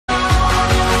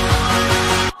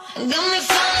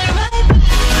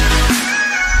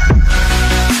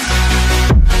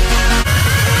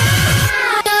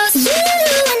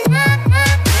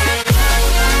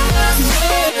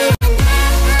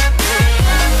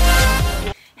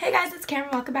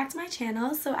Camryn, welcome back to my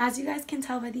channel. So as you guys can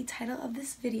tell by the title of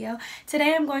this video,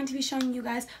 today I'm going to be showing you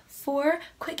guys 4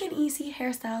 quick and easy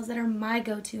hairstyles that are my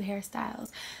go-to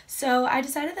hairstyles. So I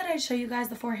decided that I'd show you guys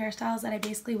the 4 hairstyles that I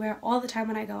basically wear all the time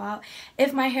when I go out.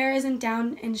 If my hair isn't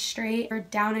down and straight or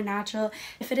down and natural,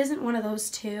 if it isn't one of those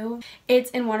two,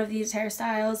 it's in one of these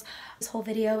hairstyles. This whole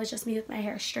video was just me with my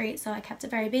hair straight, so I kept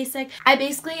it very basic. I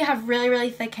basically have really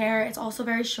thick hair. It's also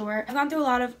very short. I've gone through a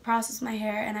lot of process with my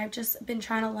hair, and I've just been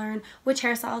trying to learn which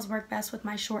hairstyles work best with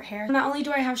my short hair. Not only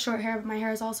do I have short hair, but my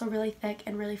hair is also really thick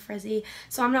and really frizzy,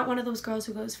 so I'm not one of those girls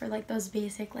who goes for like those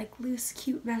basic, like loose,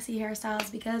 cute, messy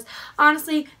hairstyles, because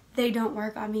honestly, they don't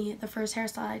work on me. The first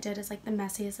hairstyle I did is like the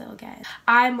messiest it'll get.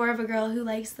 I'm more of a girl who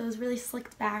likes those really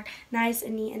slicked back, nice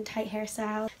and neat and tight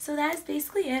hairstyles. So that is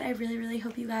basically it. I really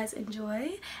hope you guys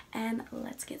enjoy, and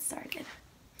let's get started.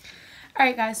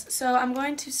 Alright guys, so I'm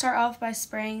going to start off by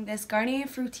spraying this Garnier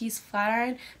Fructis Flat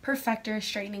Iron Perfector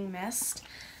Straightening Mist.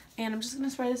 And I'm just going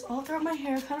to spray this all throughout my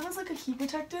hair, kind of as like a heat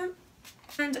protectant.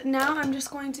 And now I'm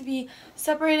just going to be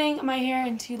separating my hair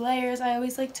into layers. I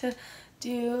always like to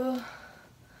do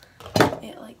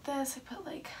it like this. I put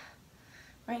like,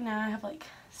 right now I have like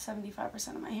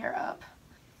 75% of my hair up.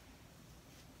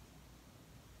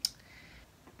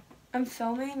 I'm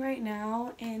filming right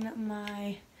now in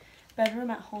my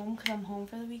bedroom at home because I'm home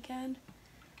for the weekend,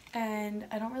 and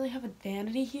I don't really have a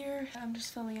vanity here. I'm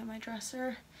just filming at my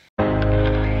dresser.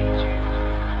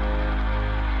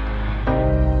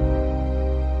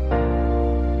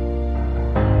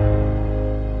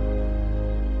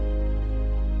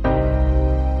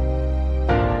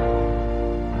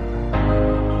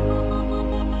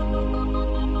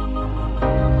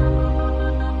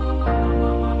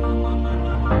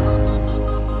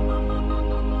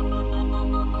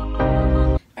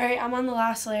 I'm on the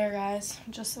last layer, guys.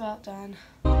 I'm just about done.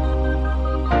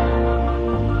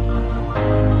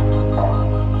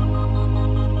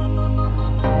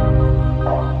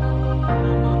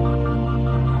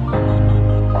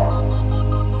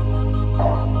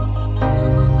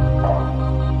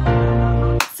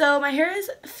 So my hair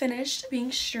is finished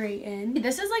being straightened.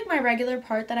 This is like my regular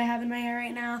part that I have in my hair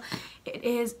right now. It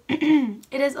is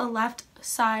it is a left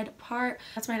side part.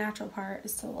 That's my natural part,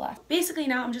 is to the left. Basically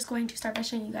now I'm just going to start by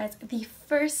showing you guys the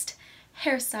first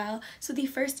hairstyle. So the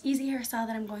first easy hairstyle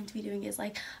that I'm going to be doing is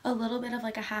like a little bit of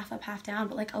like a half up, half down,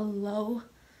 but like a low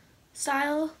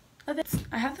style of it.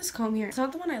 I have this comb here. It's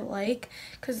not the one I like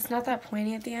because it's not that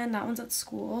pointy at the end. That one's at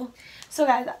school. So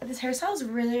guys, this hairstyle is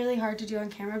really hard to do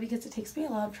on camera because it takes me a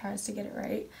lot of tries to get it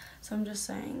right. So I'm just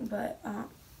saying, but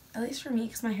at least for me,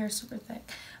 because my hair is super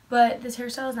thick. But this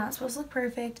hairstyle is not supposed to look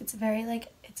perfect. It's very like,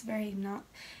 it's not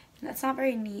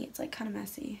very neat. It's like kind of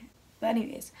messy. But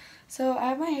anyways, so I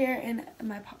have my hair in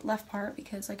my left part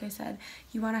because, like I said,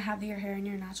 you want to have your hair in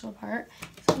your natural part.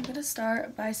 So I'm going to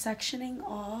start by sectioning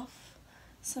off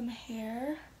some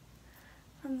hair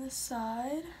from this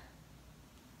side.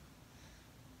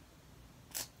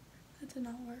 That did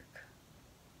not work.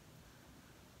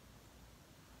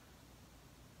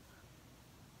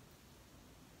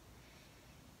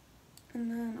 And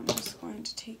then I'm just going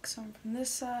to take some from this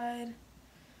side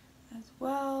as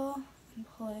well and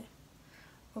pull it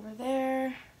over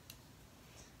there.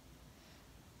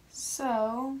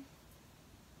 So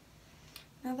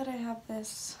now that I have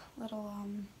this little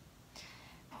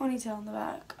ponytail in the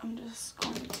back, I'm just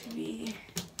going to be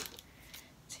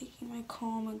taking my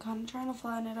comb and kind of trying to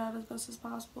flatten it out as best as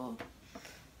possible.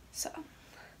 So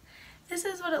this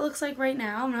is what it looks like right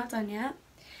now. I'm not done yet.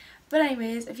 But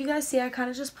anyways, if you guys see, I kind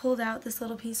of just pulled out this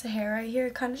little piece of hair right here.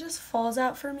 It kind of just falls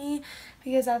out for me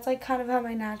because that's like kind of how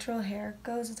my natural hair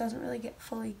goes. It doesn't really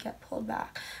fully get pulled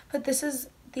back. But this is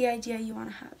the idea you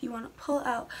want to have. You want to pull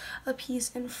out a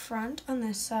piece in front on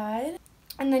this side,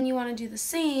 and then you want to do the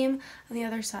same on the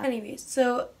other side. Anyways,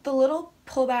 so the little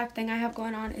pullback thing I have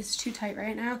going on is too tight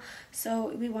right now, so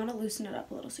we want to loosen it up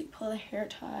a little. So you pull the hair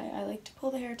tie. I like to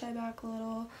pull the hair tie back a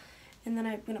little, and then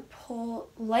I'm going to pull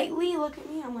lightly. Look at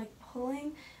me. I'm like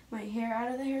pulling my hair out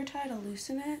of the hair tie to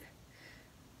loosen it.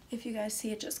 If you guys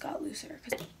see, it just got looser.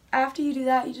 Because after you do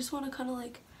that, you just want to kind of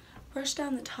like brush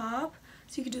down the top.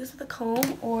 So you could do this with a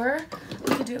comb, or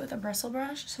you could do it with a bristle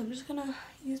brush. So I'm just going to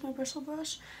use my bristle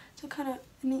brush to kind of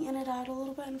neaten it out a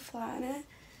little bit and flatten it.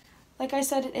 Like I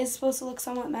said, it is supposed to look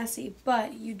somewhat messy,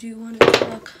 but you do want it to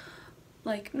look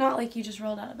like, not like you just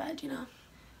rolled out of bed, you know.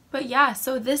 But yeah,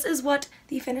 so this is what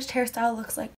the finished hairstyle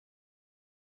looks like.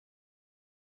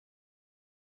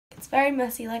 It's very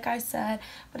messy, like I said,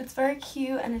 but it's very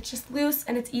cute, and it's just loose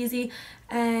and it's easy,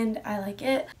 and I like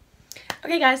it.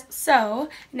 Okay guys, so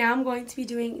now I'm going to be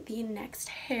doing the next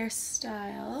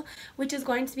hairstyle, which is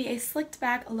going to be a slicked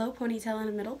back low ponytail in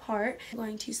the middle part. I'm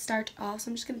going to start off,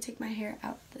 so I'm just going to take my hair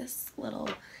out this little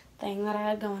thing that I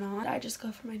had going on. I just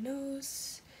go for my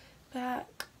nose,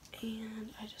 back, and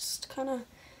I just kind of,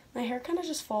 my hair kind of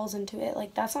just falls into it.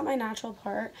 Like, that's not my natural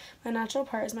part. My natural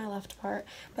part is my left part,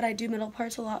 but I do middle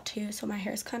parts a lot too, so my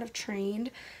hair is kind of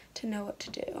trained to know what to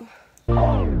do.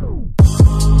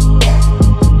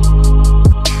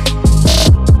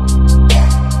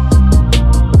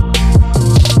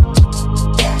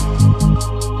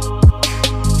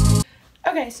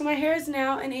 Okay, so my hair is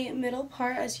now in a middle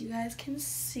part, as you guys can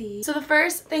see. So the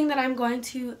first thing that I'm going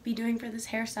to be doing for this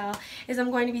hairstyle is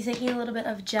I'm going to be taking a little bit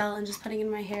of gel and just putting it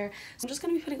in my hair. So I'm just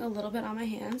going to be putting a little bit on my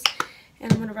hands,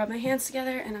 and I'm going to rub my hands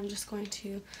together, and I'm just going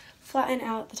to flatten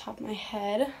out the top of my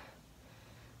head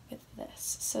with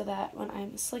this, so that when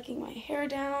I'm slicking my hair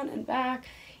down and back,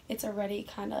 it's already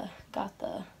kind of got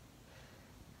the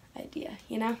idea,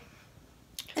 you know?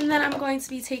 And then I'm going to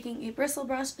be taking a bristle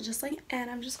brush,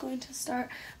 and I'm just going to start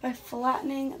by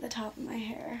flattening the top of my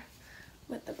hair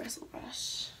with the bristle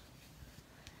brush.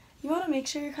 You want to make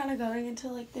sure you're kind of going into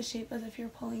like the shape as if you're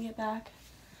pulling it back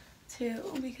too,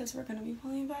 because we're going to be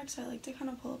pulling it back, so I like to kind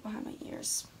of pull it behind my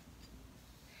ears.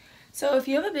 So if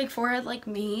you have a big forehead like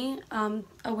me,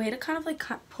 a way to kind of like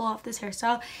pull off this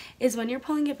hairstyle is when you're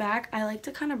pulling it back, I like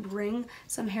to kind of bring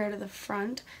some hair to the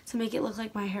front to make it look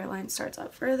like my hairline starts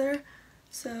up further.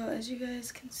 So as you guys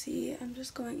can see, I'm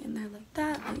just going in there like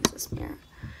that. I'll use this mirror.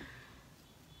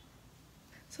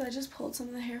 So I just pulled some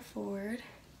of the hair forward.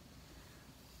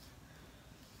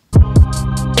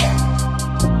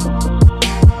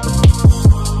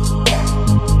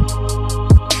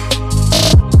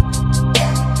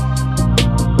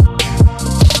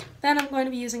 Then I'm going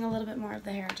to be using a little bit more of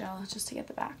the hair gel just to get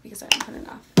the back because I didn't put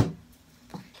enough.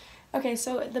 Okay,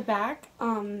 so at the back,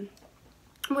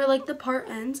 where like the part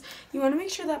ends, you want to make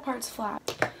sure that part's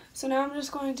flat. So now I'm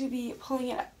just going to be pulling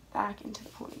it back into the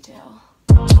ponytail.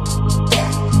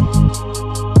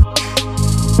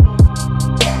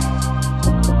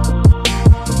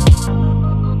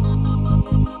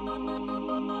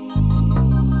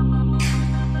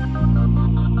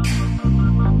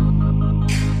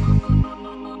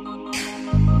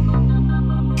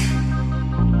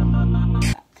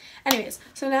 Anyways,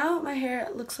 so now my hair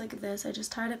looks like this. I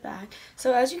just tied it back.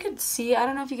 So as you can see, I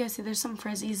don't know if you guys see, there's some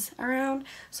frizzies around.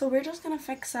 So we're just going to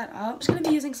fix that up. I'm just going to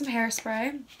be using some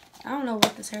hairspray. I don't know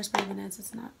what this hairspray even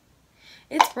is.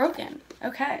 It's broken.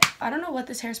 Okay. I don't know what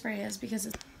this hairspray is because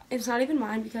it's not even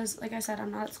mine because, like I said,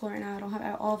 I'm not at school right now. I don't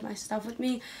have all of my stuff with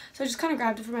me. So I just kind of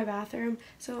grabbed it from my bathroom.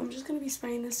 So I'm just going to be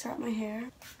spraying this throughout my hair.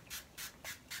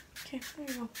 Okay, there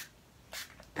you go.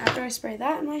 After I spray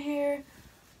that in my hair,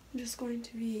 I'm just going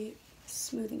to be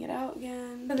smoothing it out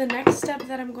again. So the next step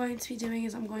that I'm going to be doing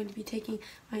is I'm going to be taking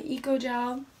my Eco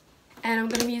Gel, and I'm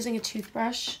going to be using a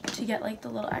toothbrush to get like the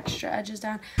little extra edges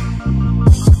down.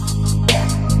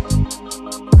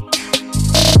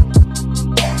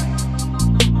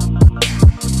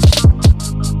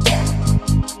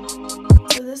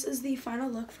 So this is the final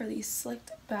look for the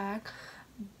slicked back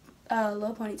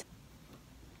low ponytail.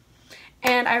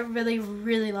 And I really,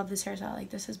 really love this hairstyle. Like,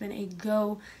 this has been a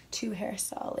go-to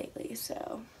hairstyle lately,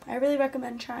 so I really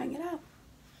recommend trying it out.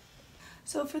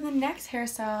 So for the next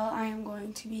hairstyle, I am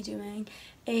going to be doing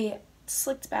a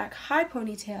slicked back high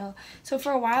ponytail. So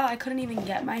for a while, I couldn't even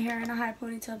get my hair in a high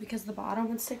ponytail because the bottom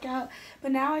would stick out,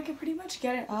 but now I can pretty much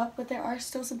get it up, but there are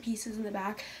still some pieces in the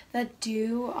back that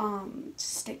do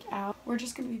stick out. We're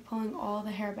just going to be pulling all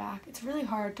the hair back. It's really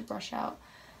hard to brush out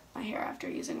my hair after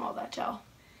using all that gel.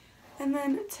 And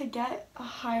then to get a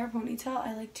higher ponytail,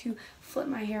 I like to flip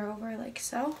my hair over like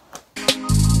so.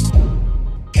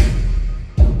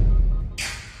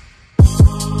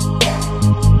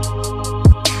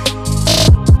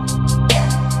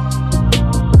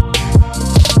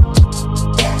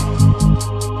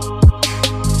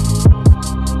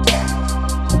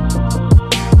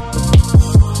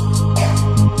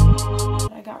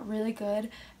 Good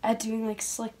at doing like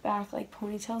slick back like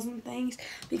ponytails and things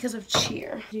because of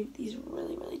cheer. These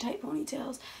really tight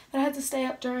ponytails that I had to stay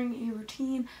up during a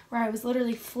routine where I was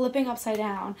literally flipping upside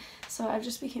down, so I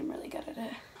just became really good at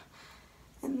it.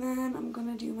 And then I'm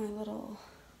gonna do my little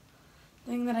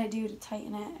thing that I do to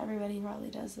tighten it. Everybody probably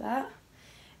does that.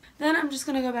 Then I'm just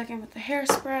gonna go back in with the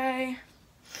hairspray.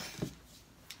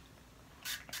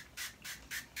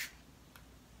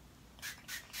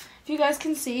 If you guys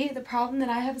can see, the problem that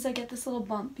I have is I get this little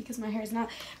bump because my hair is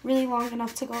not really long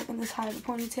enough to go up in this high of a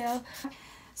ponytail.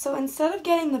 So instead of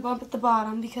getting the bump at the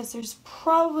bottom, because there's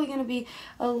probably going to be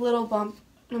a little bump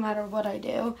no matter what I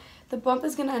do, the bump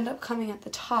is going to end up coming at the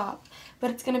top,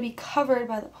 but it's going to be covered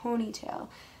by the ponytail.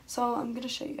 So I'm going to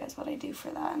show you guys what I do for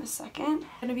that in a second.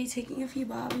 I'm going to be taking a few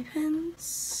bobby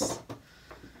pins,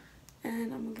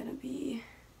 and I'm going to be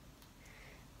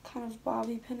kind of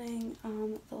bobby pinning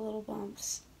the little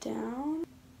bumps down.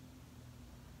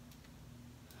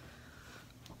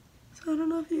 So I don't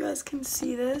know if you guys can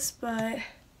see this, but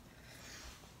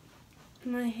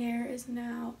my hair is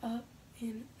now up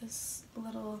in this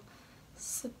little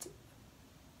slipped.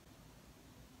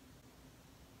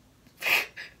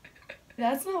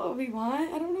 That's not what we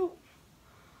want. I don't know.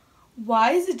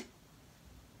 Why is it?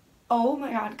 Oh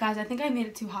my god, guys, I think I made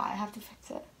it too high. I have to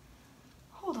fix it.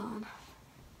 Hold on.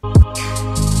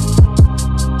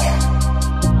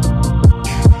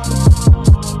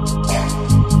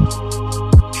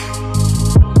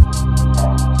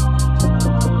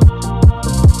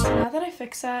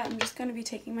 Fix that, I'm just going to be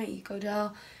taking my Eco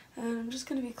Gel and I'm just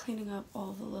going to be cleaning up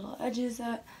all the little edges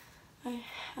that I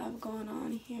have going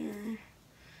on here.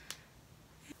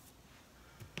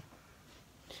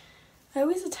 I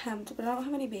always attempt, but I don't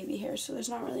have any baby hair, so there's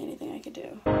not really anything I could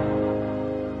do.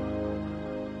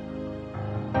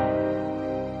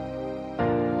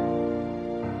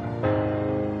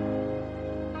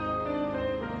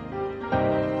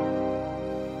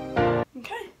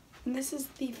 Okay, and this is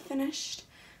the finished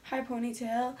high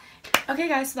ponytail. Okay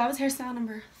guys, so that was hairstyle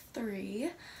number 3.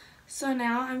 So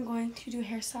now I'm going to do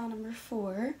hairstyle number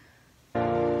 4.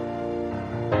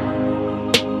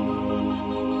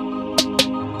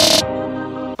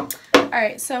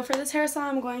 Alright, so for this hairstyle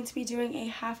I'm going to be doing a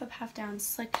half up, half down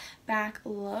slick back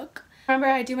look. Remember,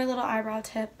 I do my little eyebrow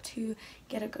tip to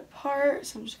get a good part,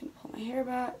 so I'm just going to pull my hair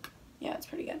back. Yeah, it's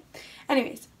pretty good.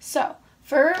 Anyways, so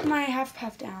for my half up,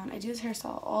 half down, I do this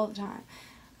hairstyle all the time.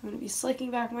 I'm going to be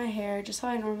slicking back my hair just how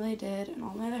I normally did in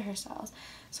all my other hairstyles.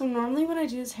 So normally when I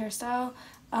do this hairstyle,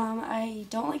 I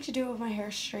don't like to do it with my hair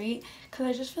straight because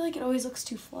I just feel like it always looks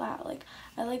too flat. Like,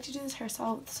 I like to do this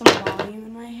hairstyle with some volume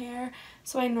in my hair.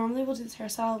 So I normally will do this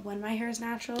hairstyle when my hair is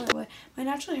natural. My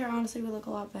natural hair honestly would look a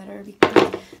lot better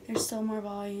because there's still more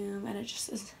volume and it just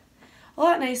is a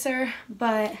lot nicer,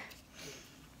 but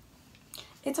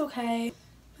it's okay.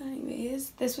 But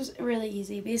anyways, this was really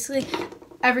easy. Basically,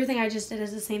 everything I just did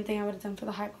is the same thing I would have done for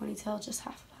the high ponytail, just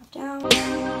half up, half down.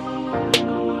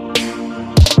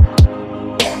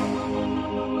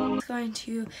 I'm going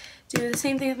to do the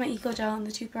same thing with my Eco Gel and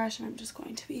the toothbrush, and I'm just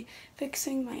going to be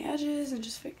fixing my edges and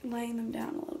just laying them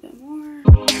down a little bit more.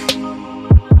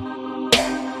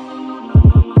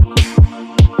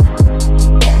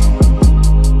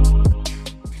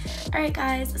 Alright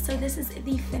guys, so this is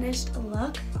the finished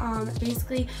look.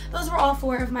 Basically, those were all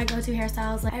 4 of my go-to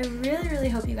hairstyles. I really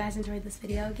hope you guys enjoyed this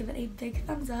video. Give it a big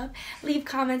thumbs up, leave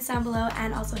comments down below,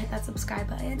 and also hit that subscribe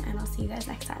button, and I'll see you guys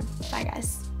next time. Bye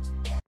guys.